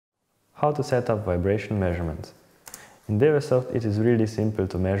How to set up vibration measurements. In Dewesoft it is really simple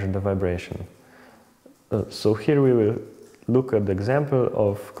to measure the vibration. So here we will look at the example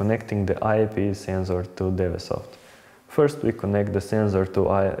of connecting the IEPE sensor to Dewesoft. First we connect the sensor to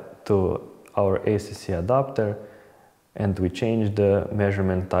our ACC adapter and we change the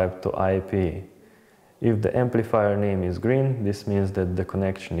measurement type to IEPE. If the amplifier name is green, this means that the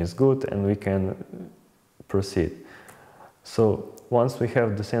connection is good and we can proceed. So once we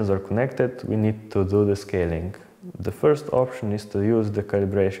have the sensor connected, we need to do the scaling. The first option is to use the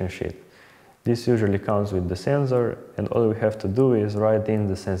calibration sheet. This usually comes with the sensor and all we have to do is write in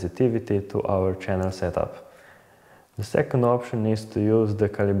the sensitivity to our channel setup. The second option is to use the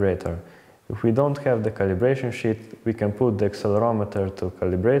Calibrator. If we don't have the calibration sheet, we can put the accelerometer to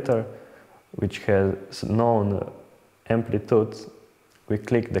Calibrator, which has known amplitudes. We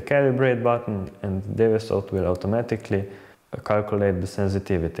click the calibrate button and Dewesoft will automatically calculate the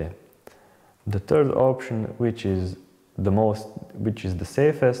sensitivity. The third option, which is the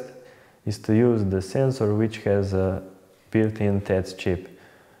safest, is to use the sensor which has a built-in TEDS chip.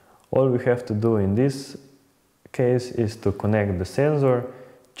 All we have to do in this case is to connect the sensor,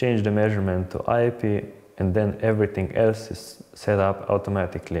 change the measurement to IEPE, and then everything else is set up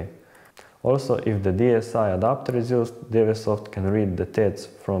automatically. Also, if the DSI adapter is used, Dewesoft can read the TEDS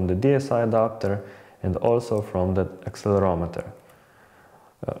from the DSI adapter and also from the accelerometer.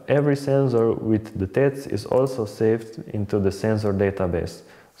 Every sensor with the TEDS is also saved into the sensor database.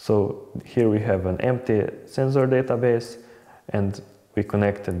 So here we have an empty sensor database and we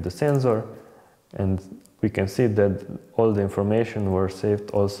connected the sensor and we can see that all the information were saved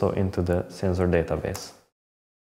also into the sensor database.